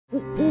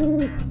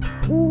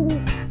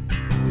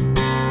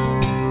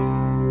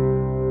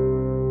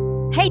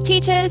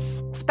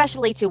Teaches,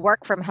 especially to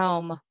work from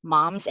home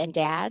moms and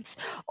dads,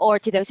 or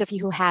to those of you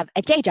who have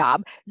a day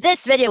job,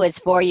 this video is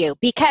for you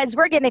because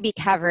we're going to be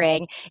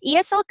covering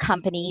ESL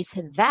companies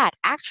that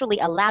actually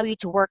allow you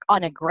to work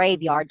on a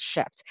graveyard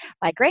shift.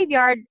 By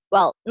graveyard,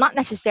 well, not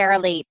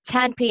necessarily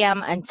 10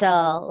 p.m.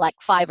 until like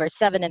 5 or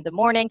 7 in the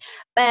morning,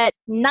 but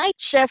night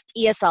shift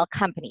ESL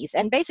companies.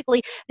 And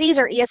basically, these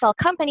are ESL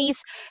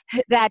companies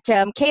that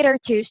cater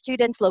to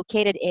students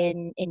located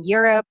in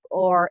Europe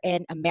or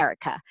in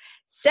America.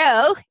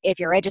 So if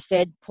you're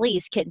interested,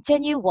 please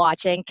continue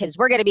watching because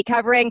we're going to be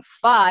covering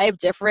 5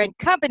 different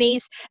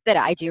companies that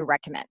I do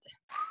recommend.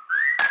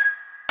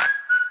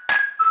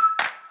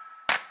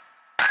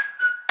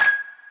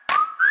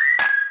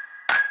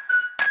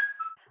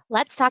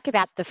 Let's talk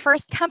about the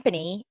first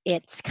company.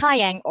 It's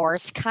Skyeng or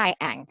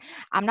Skyeng.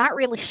 I'm not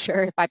really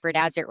sure if I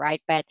pronounce it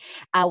right, but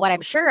what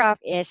I'm sure of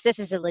is this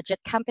is a legit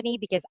company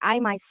because I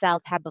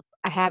myself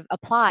have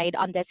applied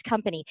on this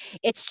company.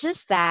 It's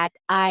just that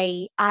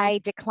I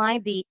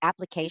declined the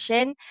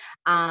application.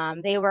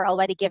 They were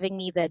already giving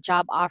me the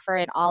job offer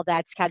and all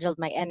that, scheduled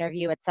my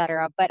interview,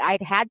 etc. But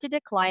I'd had to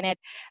decline it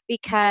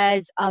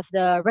because of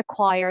the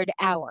required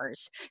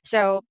hours.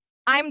 So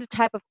I'm the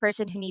type of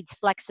person who needs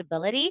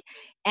flexibility,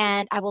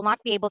 and I will not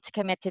be able to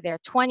commit to their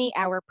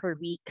 20-hour per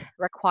week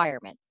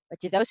requirement. But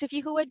to those of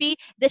you who would be,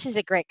 this is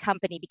a great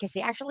company because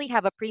they actually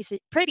have a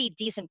pretty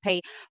decent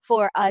pay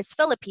for us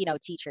Filipino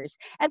teachers.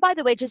 And by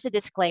the way, just a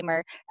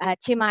disclaimer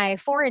to my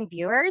foreign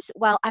viewers,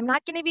 well, I'm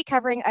not going to be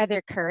covering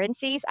other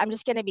currencies. I'm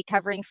just going to be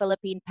covering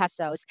Philippine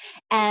pesos.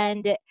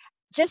 And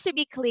just to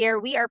be clear,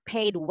 we are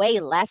paid way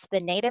less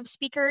than native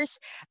speakers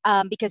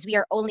because we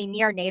are only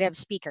near native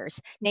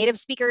speakers. Native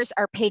speakers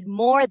are paid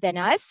more than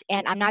us,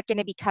 and I'm not going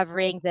to be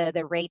covering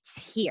the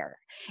rates here.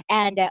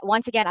 And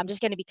once again, I'm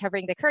just going to be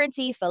covering the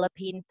currency,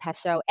 Philippine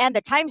peso, and the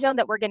time zone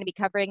that we're going to be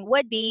covering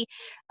would be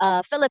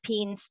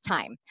Philippines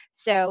time.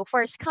 So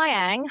for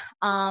Skyeng,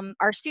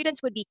 our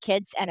students would be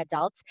kids and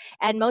adults,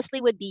 and mostly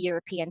would be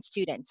European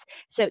students.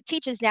 So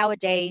teachers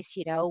nowadays,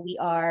 you know, we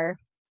are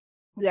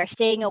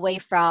staying away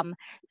from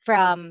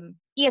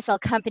ESL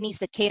companies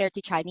that cater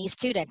to Chinese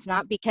students,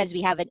 not because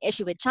we have an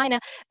issue with China,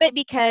 but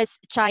because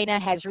China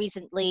has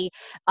recently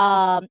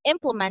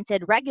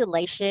implemented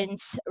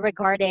regulations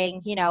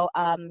regarding,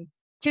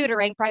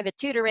 tutoring, private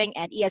tutoring,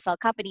 and ESL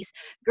companies,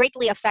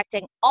 greatly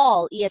affecting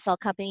all ESL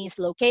companies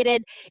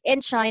located in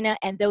China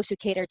and those who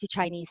cater to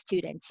Chinese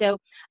students. So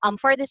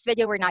for this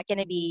video, we're not going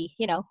to be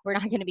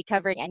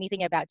covering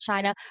anything about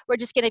China. We're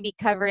just going to be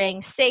covering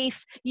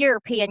safe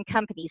European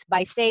companies.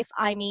 By safe,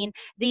 I mean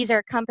these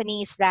are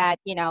companies that,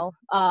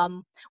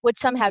 would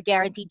somehow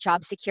guarantee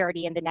job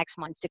security in the next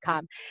months to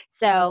come.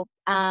 So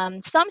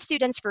some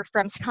students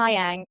from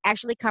Skyeng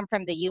actually come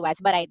from the US,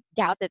 but I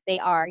doubt that they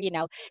are,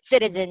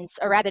 citizens,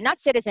 or rather not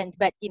citizens,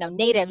 but,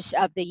 natives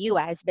of the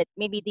US, but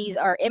maybe these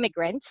are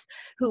immigrants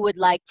who would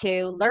like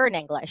to learn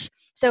English.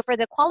 So for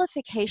the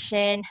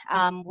qualification,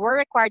 we're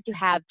required to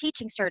have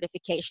teaching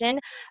certification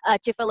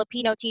to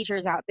Filipino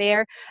teachers out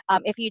there.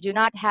 If you do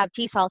not have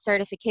TESOL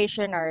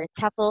certification or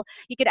TEFL,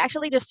 you could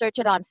actually just search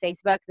it on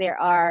Facebook. There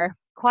are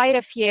quite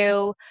a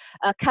few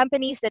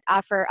companies that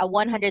offer a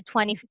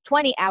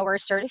 120-hour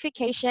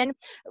certification,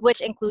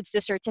 which includes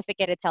the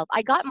certificate itself.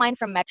 I got mine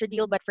from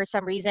MetroDeal, but for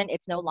some reason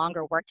it's no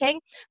longer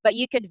working. But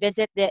you could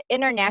visit the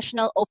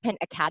International Open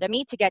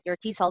Academy to get your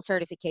TESOL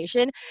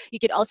certification. You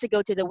could also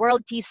go to the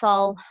World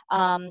TESOL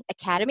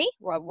Academy,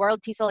 or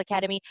World TESOL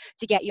Academy,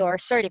 to get your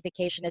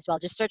certification as well.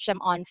 Just search them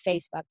on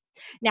Facebook.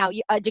 Now,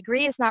 a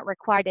degree is not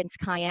required in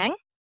Skyeng.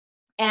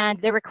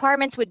 And the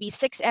requirements would be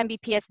 6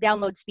 Mbps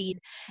download speed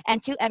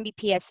and 2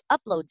 Mbps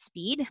upload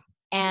speed.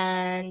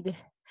 And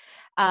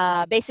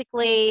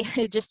basically,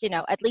 just,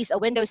 at least a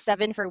Windows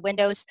 7 for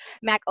Windows,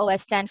 Mac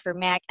OS 10 for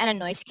Mac, and a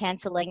noise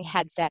canceling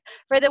headset.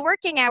 For the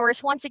working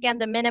hours, once again,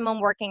 the minimum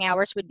working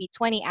hours would be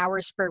 20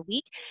 hours per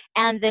week.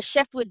 And the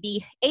shift would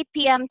be 8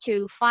 p.m.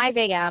 to 5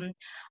 a.m.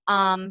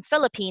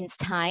 Philippines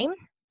time.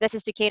 This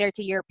is to cater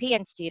to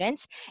European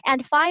students,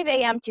 and 5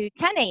 a.m. to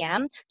 10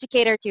 a.m. to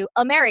cater to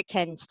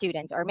American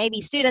students, or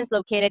maybe students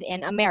located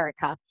in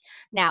America.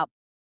 Now,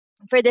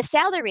 for the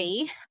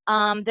salary,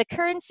 the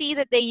currency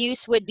that they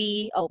use would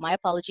be, my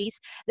apologies.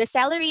 The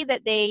salary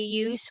that they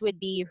use would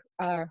be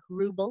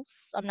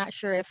rubles. I'm not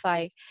sure if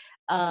I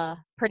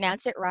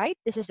pronounce it right.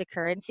 This is the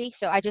currency,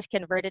 so I just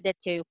converted it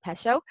to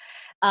peso.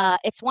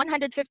 It's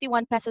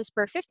 151 pesos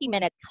per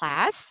 50-minute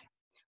class.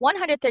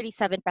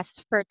 137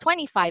 pesos per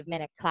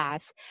 25-minute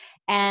class.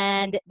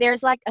 And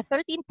there's like a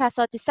 13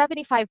 peso to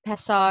 75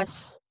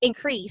 pesos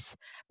increase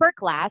per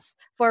class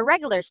for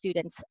regular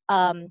students.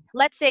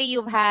 Let's say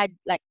you've had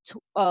like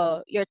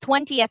your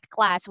 20th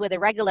class with a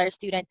regular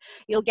student,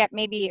 you'll get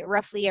maybe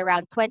roughly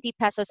around 20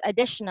 pesos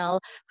additional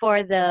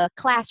for the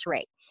class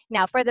rate.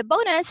 Now, for the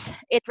bonus,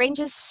 it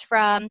ranges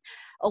from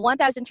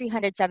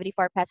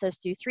 1,374 pesos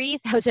to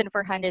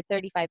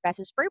 3,435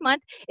 pesos per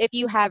month if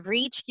you have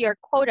reached your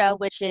quota,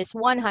 which is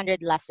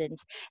 100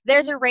 lessons.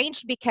 There's a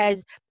range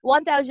because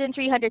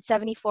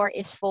 1,374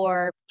 is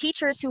for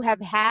teachers who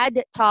have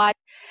had taught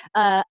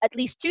at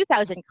least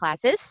 2,000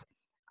 classes.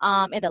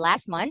 in the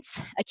last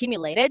months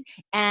accumulated,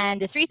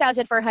 and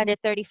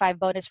 3,435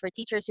 bonus for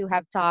teachers who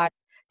have taught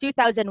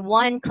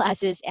 2001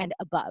 classes and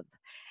above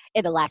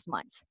in the last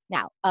months.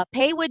 Now,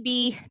 pay would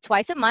be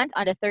twice a month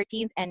on the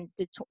 13th and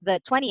the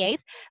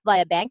 28th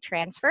via bank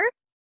transfer.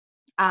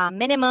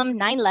 Minimum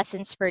 9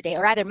 lessons per day,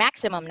 or rather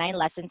maximum 9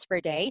 lessons per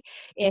day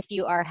if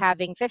you are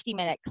having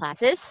 50-minute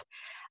classes.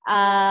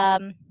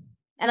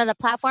 And then the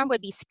platform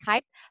would be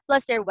Skype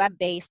plus their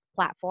web-based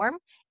platform.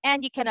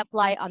 And you can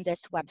apply on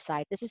this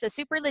website. This is a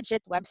super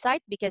legit website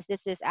because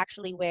this is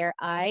actually where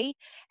I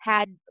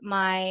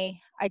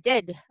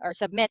did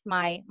submit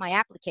my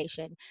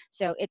application.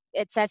 So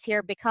it says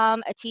here,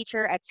 become a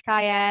teacher at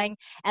Skyeng,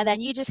 and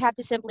then you just have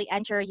to simply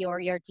enter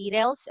your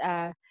details.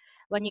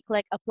 When you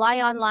click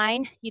apply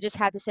online, you just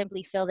have to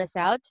simply fill this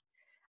out.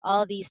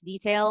 All these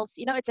details,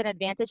 it's an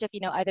advantage if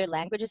you know other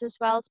languages as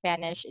well,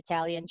 Spanish,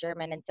 Italian,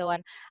 German, and so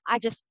on. I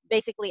just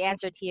basically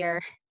answered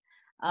here,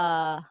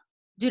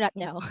 do not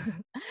know.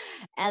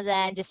 And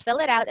then just fill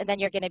it out, and then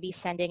you're going to be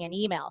sending an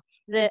email.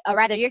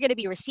 You're going to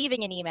be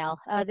receiving an email.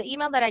 The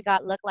email that I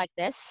got looked like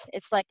this.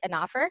 It's like an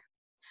offer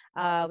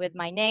with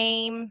my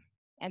name,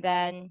 and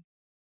then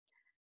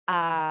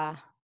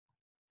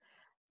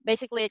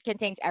basically, it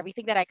contains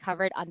everything that I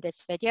covered on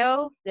this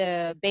video,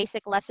 the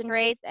basic lesson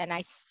rate, and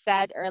I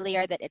said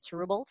earlier that it's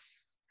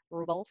rubles.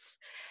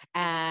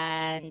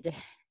 And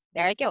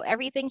there you go.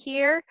 Everything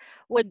here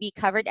would be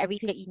covered.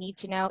 Everything that you need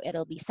to know,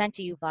 it'll be sent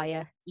to you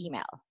via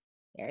email.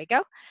 There you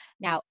go.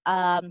 Now,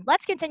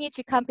 let's continue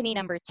to company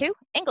number 2,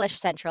 English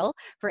Central.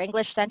 For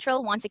English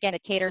Central, once again,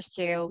 it caters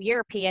to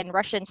European,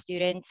 Russian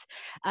students.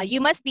 You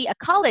must be a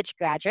college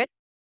graduate,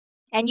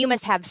 and you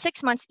must have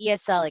 6 months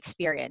ESL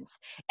experience.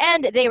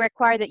 And they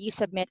require that you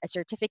submit a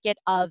certificate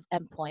of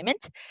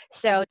employment.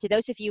 So to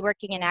those of you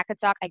working in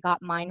Akatok, I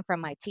got mine from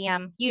my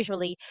TM.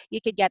 Usually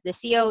you could get the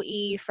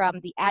COE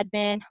from the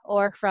admin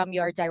or from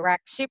your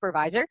direct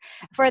supervisor.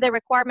 For the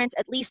requirements,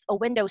 at least a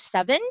Windows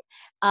 7,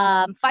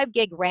 5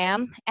 gig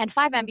RAM, and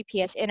 5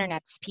 Mbps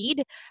internet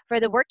speed. For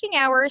the working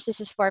hours,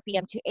 this is 4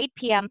 p.m. to 8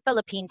 p.m.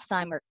 Philippines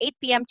time, or 8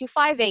 p.m. to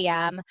 5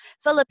 a.m.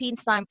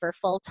 Philippines time for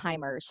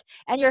full-timers.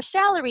 And your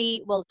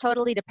salary will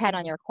totally depend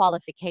on your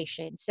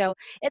qualifications. So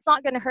it's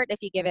not going to hurt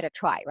if you give it a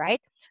try,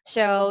 right?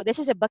 So this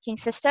is a booking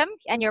system,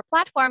 and your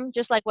platform,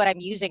 just like what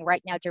I'm using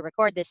right now to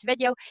record this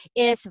video,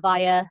 is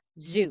via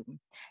Zoom.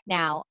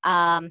 Now,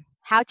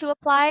 how to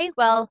apply?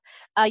 Well,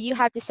 you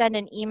have to send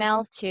an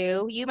email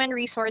to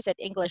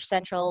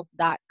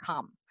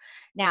humanresource@englishcentral.com.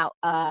 Now,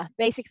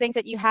 basic things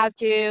that you have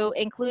to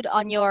include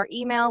on your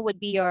email would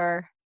be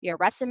your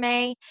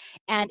resume,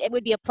 and it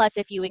would be a plus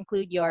if you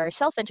include your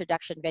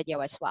self-introduction video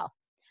as well.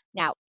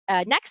 Now,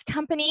 next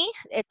company,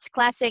 it's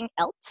Classing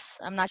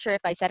ELTS. I'm not sure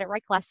if I said it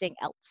right, Classing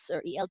ELTS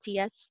or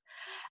ELTS.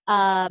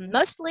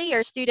 Mostly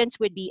your students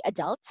would be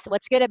adults.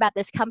 What's good about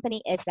this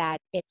company is that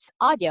it's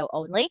audio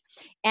only,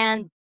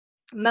 and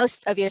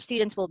most of your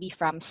students will be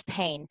from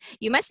Spain.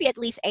 You must be at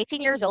least 18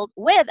 years old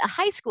with a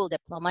high school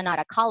diploma, not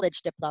a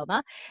college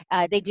diploma.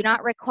 They do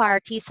not require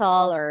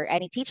TESOL or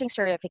any teaching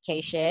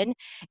certification,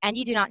 and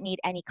you do not need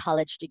any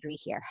college degree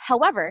here.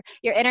 However,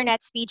 your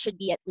internet speed should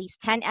be at least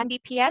 10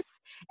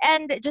 Mbps,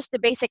 and just the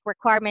basic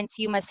requirements,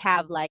 you must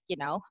have a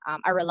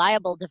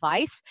reliable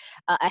device,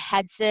 a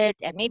headset,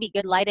 and maybe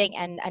good lighting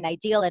and an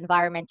ideal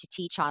environment to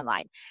teach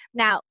online.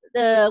 Now,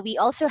 we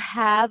also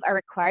have a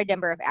required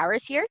number of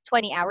hours here,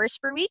 20 hours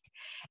per week.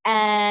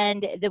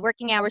 And the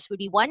working hours would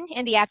be 1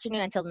 in the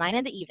afternoon until 9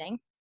 in the evening,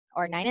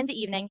 or 9 in the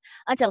evening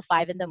until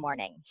 5 in the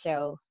morning.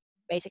 So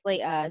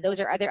basically, those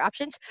are other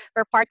options.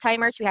 For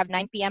part-timers, we have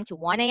 9 p.m. to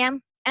 1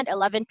 a.m. and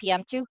 11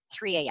 p.m. to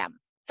 3 a.m.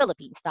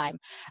 Philippines time.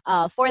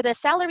 For the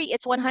salary,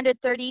 it's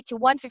 130 to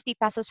 150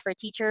 pesos for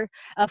teachers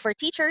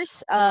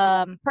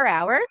per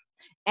hour.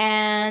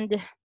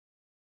 And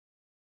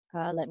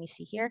let me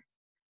see here.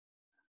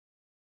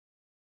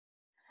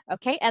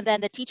 Okay, and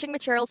then the teaching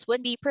materials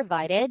would be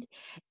provided,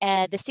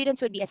 and the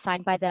students would be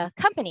assigned by the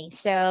company.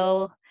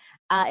 So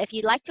if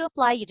you'd like to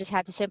apply, you just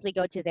have to simply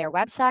go to their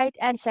website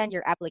and send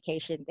your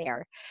application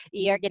there.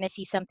 You're going to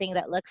see something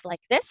that looks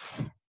like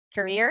this,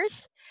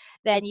 careers.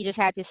 Then you just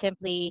have to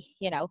simply,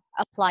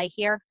 apply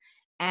here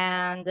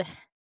and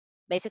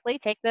basically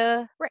take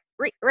the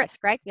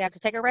risk, right? You have to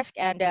take a risk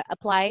and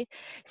apply,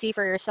 see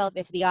for yourself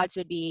if the odds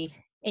would be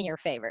in your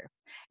favor.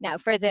 Now,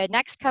 for the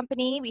next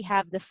company, we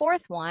have the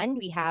 4th one.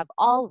 We have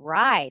All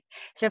Right.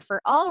 So for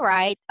All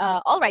Right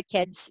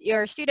kids,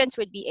 your students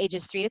would be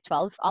ages 3 to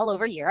 12 all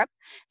over Europe.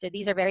 So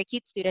these are very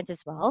cute students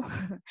as well,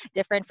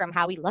 different from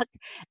how we look.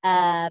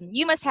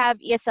 You must have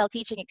ESL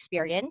teaching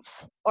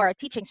experience or a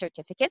teaching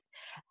certificate,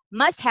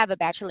 must have a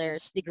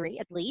bachelor's degree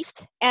at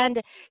least. And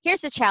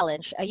here's the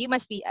challenge. You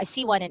must be a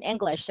C1 in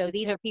English. So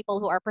these are people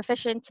who are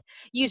proficient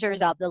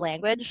users of the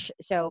language.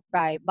 So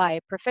by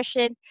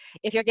proficient,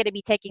 if you're going to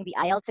be taking the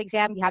IELTS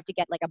exam, you have to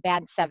get like a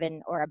band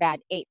 7 or a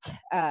band 8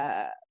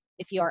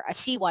 if you're a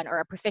C1 or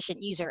a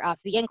proficient user of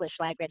the English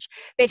language,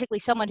 basically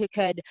someone who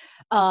could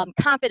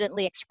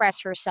confidently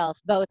express herself,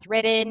 both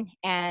written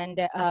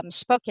and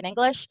spoken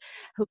English,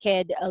 who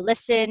could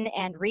listen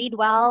and read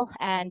well,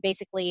 and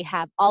basically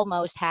have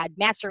almost had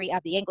mastery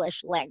of the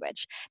English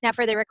language. Now,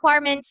 for the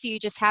requirements, you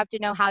just have to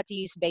know how to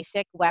use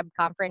basic web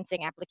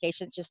conferencing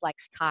applications, just like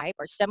Skype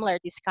or similar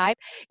to Skype.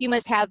 You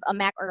must have a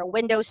Mac or a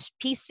Windows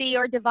PC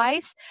or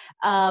device.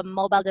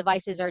 Mobile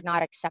devices are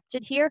not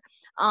accepted here.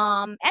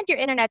 And your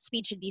internet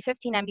speed should be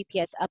 15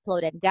 Mbps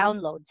upload and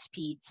download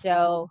speed.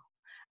 So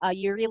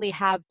you really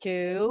have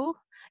to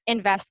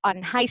invest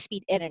on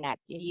high-speed internet,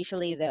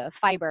 usually the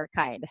fiber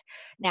kind.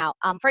 Now,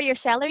 for your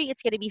salary,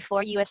 it's going to be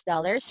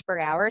 $4 per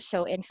hour.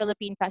 So in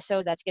Philippine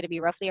peso, that's going to be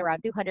roughly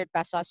around 200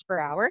 pesos per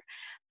hour.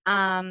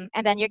 And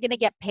then you're going to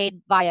get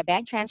paid via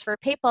bank transfer,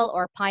 PayPal,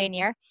 or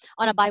Pioneer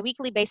on a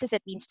biweekly basis.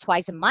 It means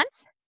twice a month.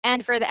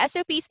 And for the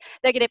SOPs,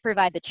 they're going to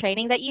provide the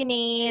training that you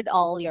need.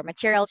 All your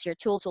materials, your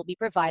tools will be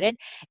provided.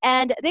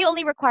 And they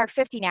only require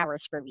 15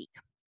 hours per week.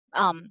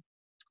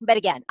 But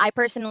again, I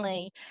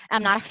personally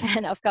am not a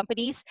fan of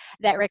companies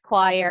that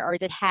require or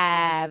that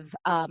have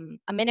a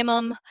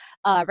minimum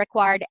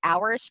required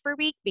hours per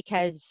week,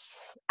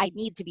 because I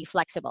need to be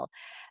flexible.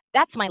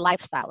 That's my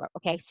lifestyle.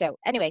 Okay, so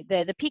anyway,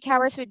 the peak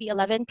hours would be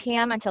 11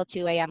 p.m. until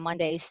 2 a.m.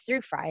 Mondays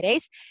through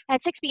Fridays,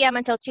 and 6 p.m.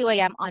 until 2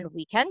 a.m. on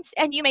weekends.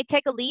 And you may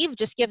take a leave,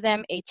 just give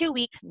them a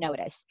 2-week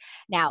notice.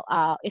 Now,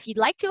 if you'd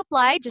like to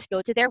apply, just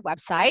go to their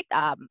website.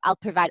 I'll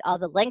provide all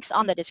the links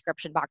on the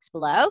description box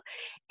below.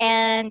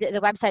 And the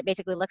website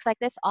basically looks like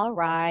this. All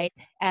right,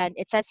 and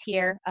it says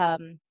here,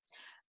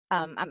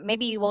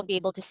 maybe you won't be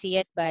able to see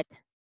it, but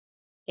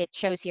it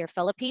shows here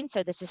Philippines.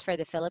 So this is for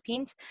the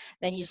Philippines.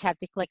 Then you just have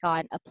to click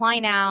on apply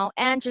now.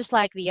 And just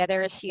like the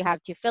others, you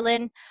have to fill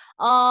in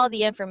all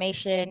the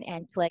information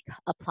and click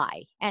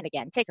apply. And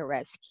again, take a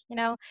risk. You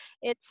know,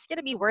 it's going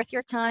to be worth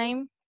your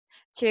time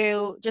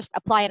to just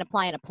apply and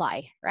apply and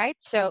apply, right?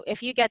 So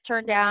if you get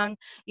turned down,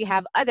 you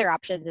have other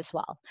options as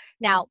well.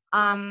 Now,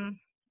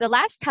 the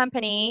last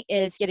company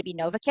is going to be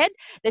NovaKid.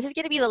 This is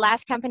going to be the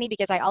last company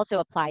because I also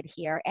applied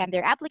here, and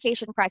their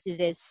application process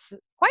is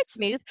quite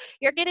smooth.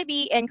 You're going to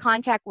be in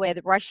contact with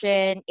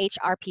Russian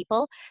HR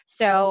people.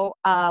 So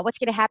what's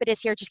going to happen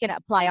is you're just going to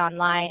apply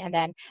online, and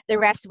then the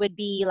rest would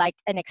be like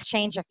an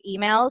exchange of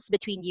emails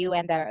between you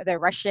and the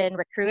Russian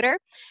recruiter.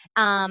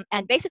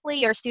 And basically,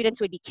 your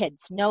students would be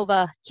kids.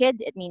 Nova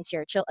Kid, it means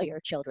your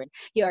children.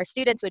 Your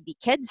students would be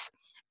kids,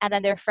 and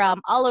then they're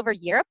from all over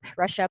Europe,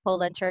 Russia,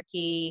 Poland,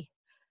 Turkey,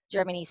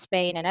 Germany,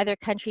 Spain, and other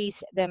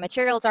countries. The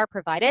materials are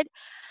provided.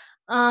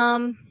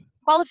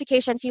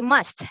 Qualifications, you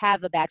must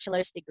have a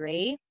bachelor's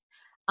degree.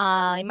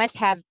 You must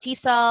have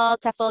TESOL,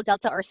 TEFL,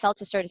 Delta, or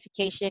CELTA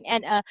certification,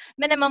 and a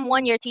minimum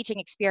 1-year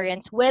teaching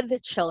experience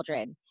with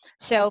children.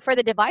 So for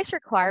the device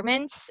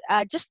requirements,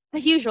 just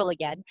the usual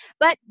again,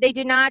 but they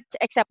do not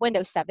accept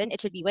Windows 7.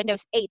 It should be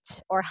Windows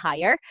 8 or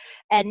higher,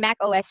 and Mac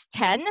OS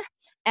 10.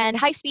 And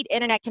high-speed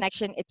internet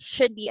connection, it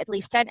should be at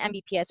least 10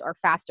 Mbps or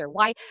faster.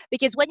 Why?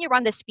 Because when you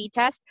run the speed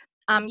test,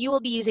 you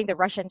will be using the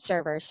Russian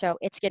server, so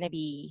it's going to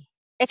be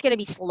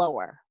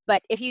slower.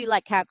 But if you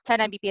like have 10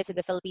 Mbps in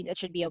the Philippines, it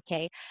should be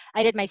okay.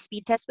 I did my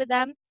speed test with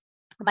them.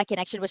 My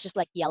connection was just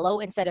like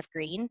yellow instead of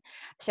green,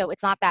 so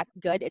it's not that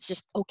good. It's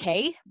just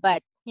okay,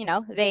 but you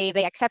know, they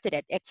accepted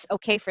it. It's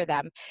okay for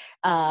them,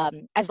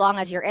 as long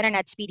as your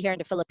internet speed here in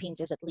the Philippines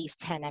is at least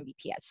 10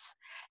 Mbps.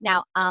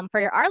 Now, for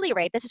your hourly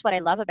rate, this is what I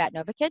love about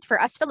NovaKid. For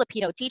us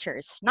Filipino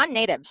teachers,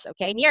 non-natives,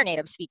 okay, near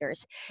native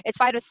speakers, it's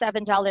 $5 to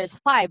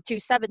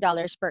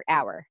 $7 per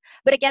hour.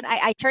 But again,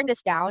 I turned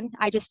this down.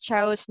 I just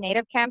chose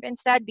Native Camp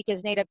instead,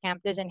 because Native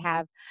Camp doesn't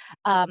have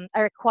a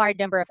required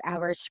number of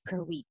hours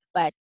per week,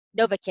 but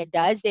NovaKid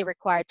does. They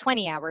require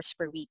 20 hours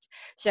per week.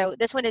 So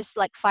this one is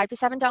like $5 to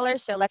 $7.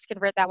 So let's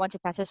convert that one to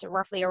pesos,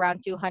 roughly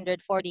around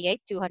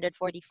 248,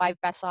 245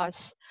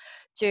 pesos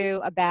to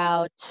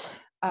about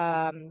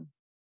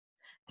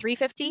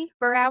 350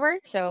 per hour.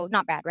 So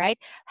not bad, right?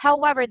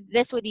 However,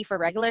 this would be for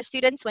regular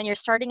students. When you're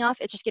starting off,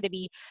 it's just going to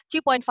be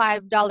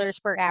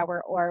 $2.5 per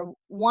hour, or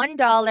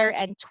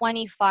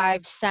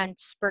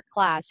 $1.25 per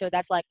class. So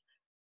that's like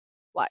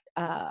what?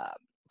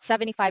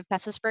 75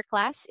 pesos per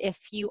class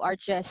if you are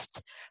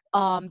just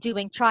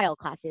doing trial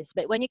classes.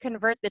 But when you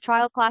convert the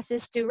trial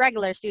classes to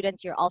regular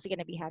students, you're also going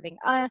to be having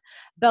a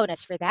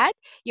bonus for that.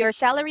 Your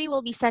salary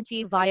will be sent to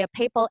you via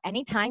PayPal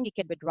anytime. You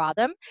can withdraw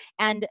them.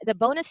 And the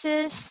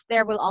bonuses,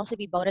 there will also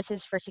be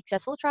bonuses for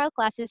successful trial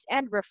classes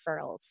and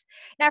referrals.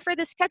 Now for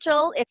the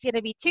schedule, it's going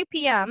to be 2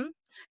 p.m.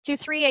 to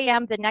 3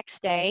 a.m. the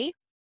next day.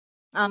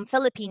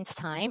 Philippines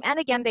time. And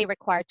again, they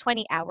require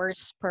 20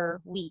 hours per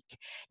week.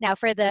 Now,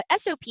 for the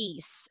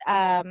SOPs,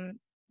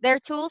 their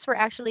tools were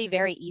actually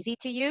very easy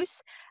to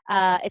use.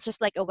 It's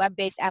just like a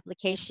web-based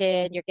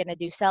application. You're gonna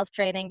do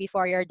self-training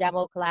before your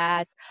demo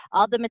class.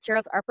 All the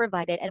materials are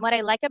provided. And what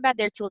I like about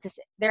their tools is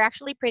they're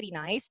actually pretty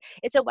nice.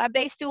 It's a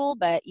web-based tool,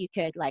 but you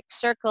could like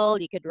circle,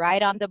 you could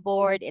write on the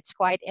board. It's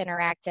quite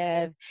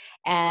interactive.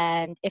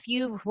 And if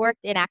you've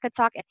worked in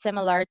Akatalk, it's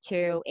similar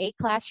to a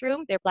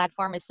classroom. Their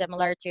platform is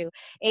similar to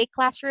a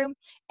classroom.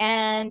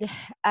 And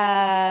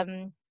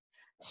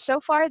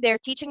so far their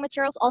teaching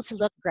materials also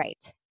look great.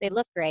 They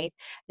look great.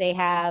 They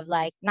have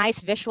like nice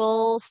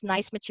visuals,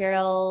 nice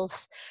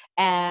materials,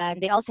 and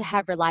they also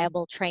have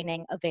reliable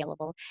training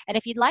available. And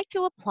if you'd like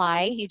to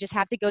apply, you just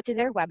have to go to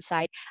their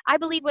website. I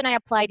believe when I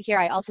applied here,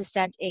 I also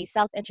sent a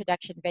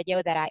self-introduction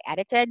video that I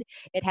edited.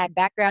 It had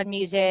background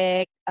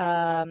music,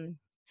 and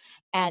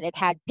it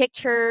had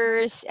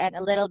pictures and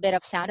a little bit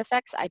of sound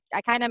effects.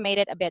 I kind of made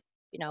it a bit,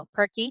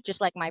 perky, just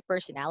like my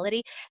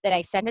personality. That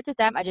I sent it to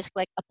them. I just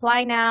click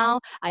apply now.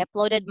 I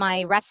uploaded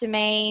my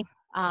resume,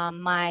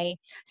 my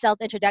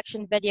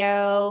self-introduction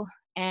video,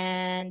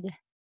 and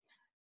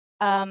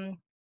um,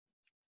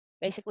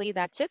 basically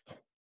that's it.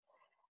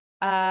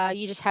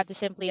 You just have to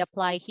simply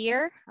apply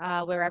here,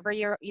 wherever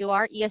you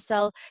are.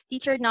 ESL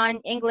teacher,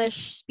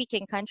 non-English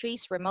speaking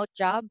countries, remote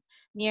job,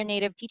 near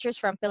native teachers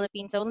from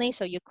Philippines only.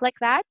 So you click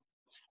that,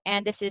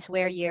 and this is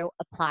where you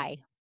apply.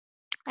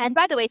 And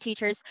by the way,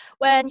 teachers,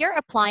 when you're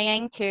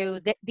applying to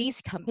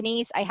these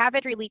companies, I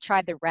haven't really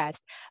tried the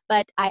rest,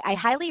 but I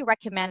highly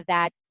recommend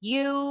that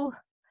you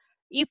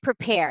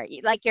prepare,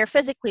 like you're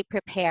physically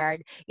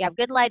prepared. You have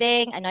good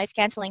lighting, a noise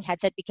canceling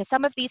headset, because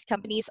some of these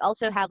companies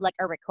also have like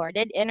a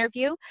recorded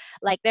interview.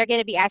 Like they're going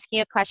to be asking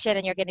you a question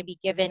and you're going to be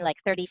given like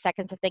 30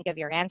 seconds to think of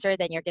your answer.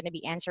 Then you're going to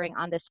be answering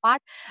on the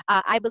spot.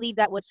 I believe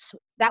that was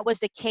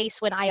the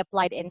case when I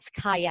applied in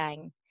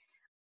Skyeng,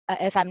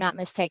 if I'm not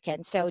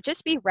mistaken. So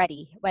just be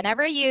ready.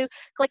 Whenever you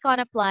click on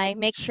apply,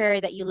 make sure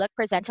that you look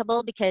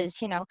presentable,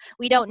 because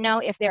we don't know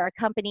if there are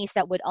companies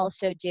that would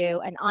also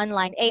do an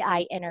online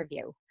AI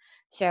interview.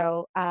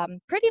 So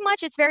pretty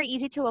much it's very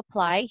easy to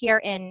apply here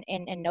in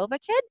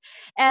NovaKid.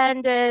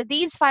 And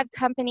these 5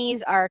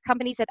 companies are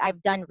companies that I've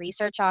done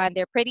research on.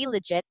 They're pretty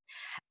legit.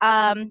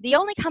 The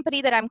only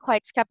company that I'm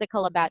quite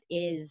skeptical about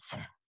is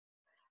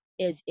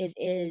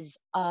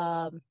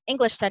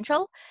English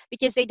Central,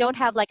 because they don't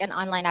have like an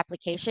online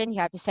application. You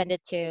have to send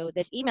it to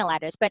this email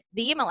address, but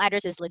the email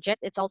address is legit.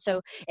 It's also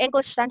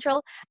English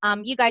Central.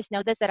 You guys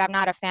know this, that I'm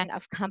not a fan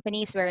of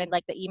companies wherein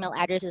like the email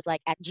address is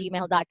like at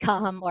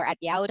gmail.com or at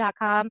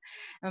yahoo.com,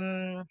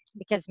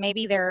 because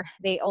maybe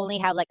they only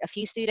have like a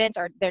few students,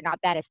 or they're not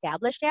that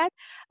established yet.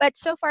 But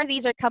so far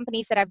these are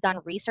companies that I've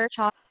done research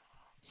on.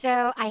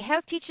 So I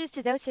hope, teachers,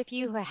 to those of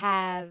you who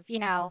have,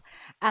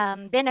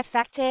 been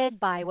affected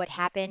by what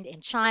happened in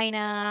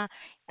China,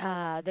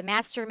 the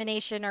mass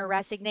termination or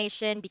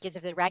resignation because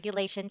of the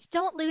regulations,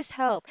 don't lose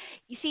hope.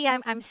 You see,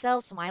 I'm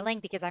still smiling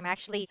because I'm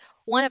actually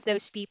one of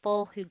those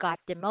people who got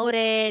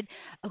demoted,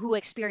 who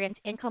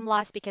experienced income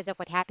loss because of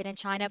what happened in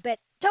China. But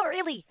don't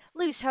really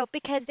lose hope,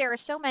 because there are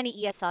so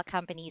many ESL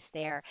companies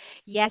there.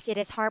 Yes, it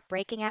is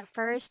heartbreaking at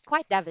first,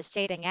 quite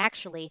devastating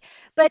actually.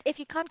 But if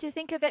you come to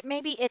think of it,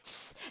 maybe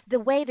it's the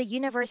way the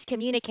universe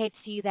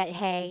communicates to you that,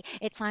 hey,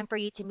 it's time for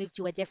you to move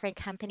to a different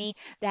company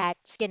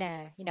that's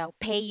gonna,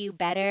 pay you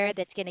better,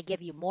 that's gonna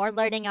give you more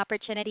learning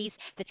opportunities,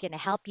 that's gonna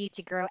help you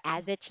to grow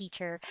as a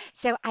teacher.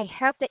 So I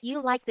hope that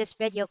you like this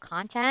video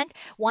content.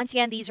 Once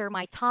again, these are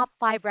my top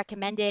 5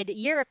 recommended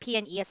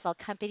European ESL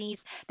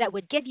companies that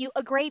would give you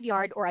a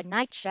graveyard or a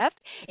night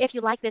shift. If you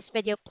like this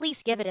video,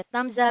 please give it a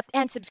thumbs up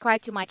and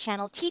subscribe to my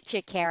channel,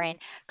 Teacha Karen.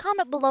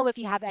 Comment below if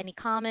you have any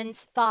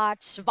comments,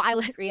 thoughts,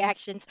 violent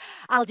reactions.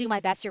 I'll do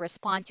my best to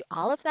respond to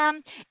all of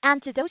them. And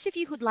to those of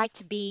you who'd like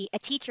to be a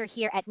teacher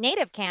here at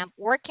Native Camp,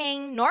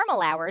 working normal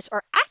hours,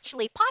 or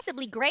actually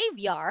possibly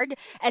graveyard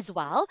as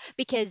well,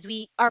 because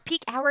our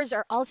peak hours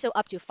are also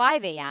up to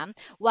 5 a.m.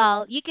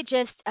 Well, you could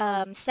just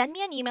send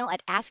me an email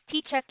at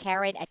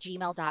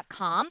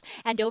askteachakaren@gmail.com.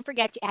 And don't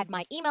forget to add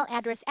my email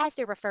address as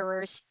the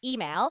referrer's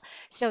email,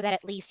 so that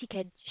at least you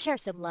could share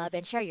some love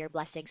and share your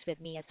blessings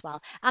with me as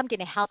well. I'm going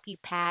to help you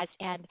pass,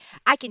 and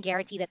I can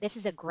guarantee that this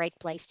is a great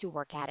place to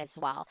work at as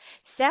well.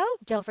 So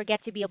don't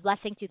forget to be a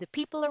blessing to the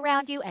people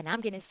around you, and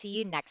I'm going to see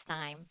you next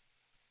time.